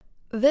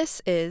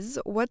This is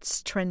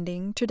what's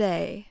trending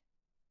today.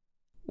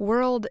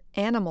 World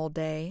Animal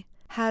Day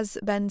has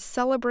been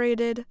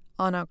celebrated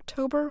on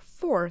October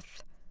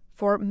 4th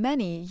for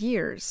many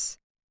years.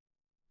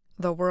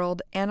 The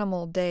World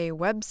Animal Day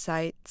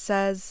website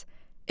says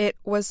it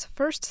was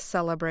first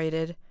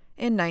celebrated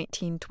in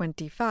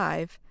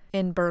 1925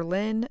 in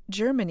Berlin,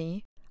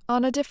 Germany,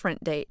 on a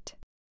different date.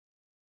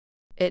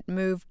 It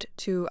moved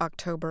to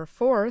October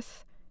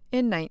 4th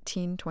in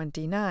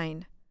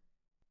 1929.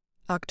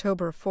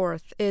 October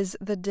 4th is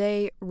the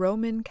day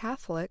Roman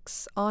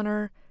Catholics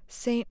honor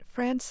Saint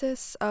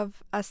Francis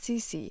of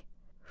Assisi,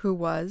 who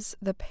was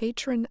the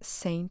patron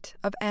saint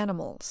of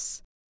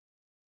animals.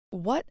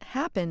 What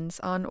happens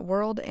on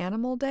World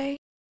Animal Day?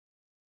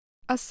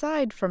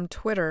 Aside from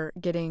Twitter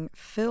getting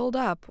filled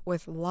up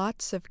with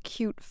lots of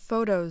cute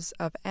photos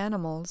of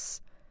animals,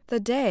 the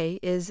day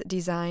is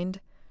designed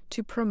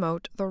to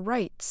promote the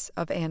rights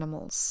of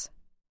animals.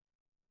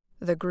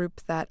 The group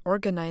that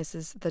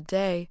organizes the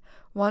day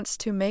wants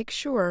to make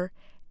sure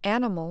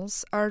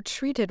animals are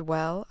treated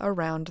well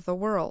around the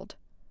world.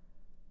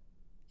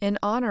 In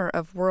honor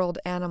of World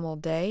Animal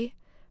Day,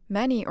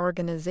 many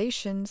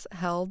organizations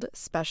held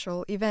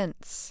special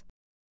events.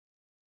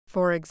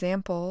 For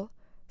example,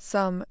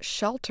 some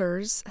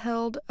shelters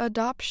held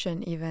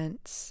adoption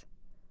events.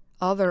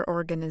 Other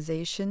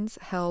organizations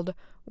held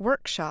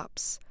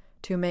workshops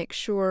to make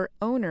sure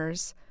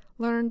owners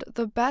learned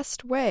the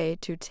best way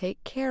to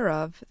take care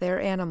of their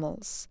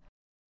animals.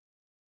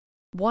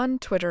 One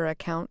Twitter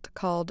account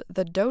called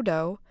The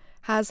Dodo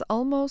has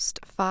almost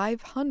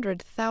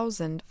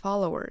 500,000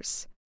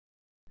 followers.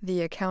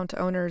 The account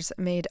owners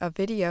made a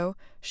video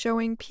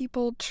showing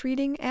people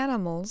treating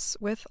animals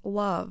with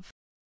love.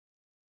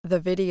 The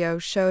video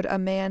showed a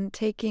man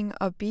taking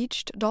a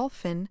beached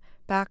dolphin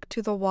back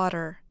to the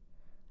water,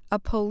 a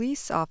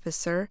police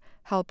officer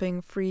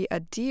helping free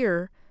a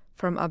deer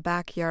from a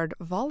backyard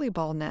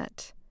volleyball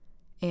net,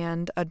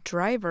 and a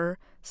driver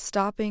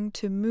stopping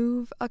to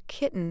move a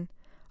kitten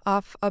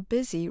off a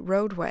busy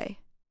roadway.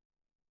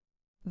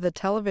 The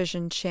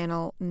television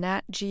channel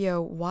Nat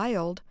Geo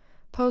Wild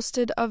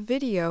posted a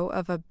video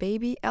of a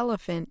baby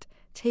elephant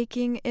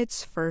taking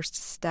its first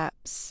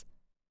steps.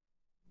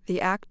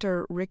 The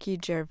actor Ricky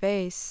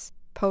Gervais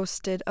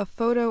posted a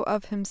photo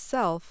of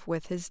himself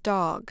with his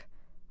dog,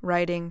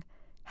 writing,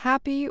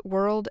 "Happy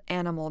World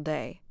Animal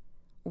Day.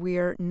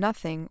 We're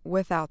nothing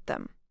without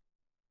them."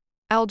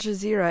 Al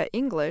Jazeera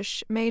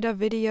English made a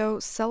video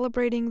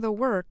celebrating the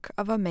work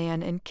of a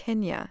man in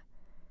Kenya.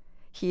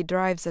 He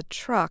drives a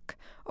truck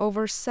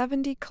over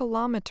 70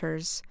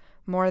 kilometers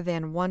more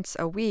than once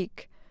a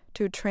week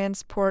to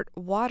transport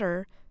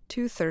water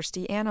to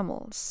thirsty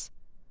animals.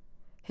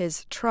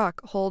 His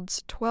truck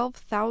holds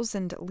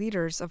 12,000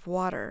 liters of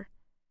water.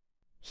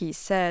 He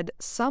said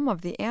some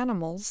of the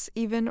animals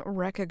even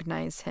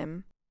recognize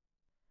him.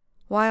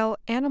 While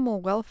animal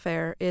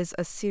welfare is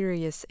a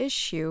serious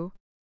issue,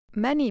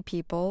 many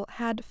people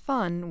had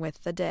fun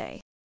with the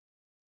day.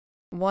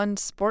 One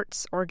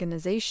sports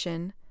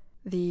organization,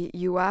 the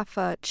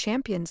UEFA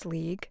Champions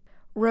League,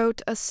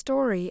 wrote a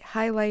story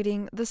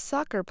highlighting the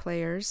soccer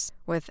players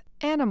with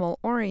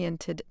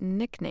animal-oriented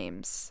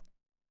nicknames.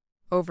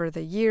 Over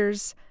the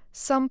years,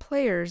 some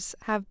players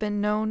have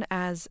been known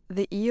as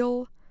the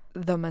Eel,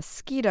 the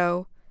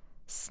Mosquito,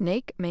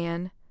 Snake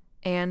Man,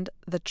 and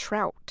the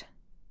Trout.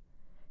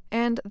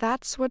 And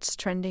that's what's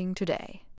trending today.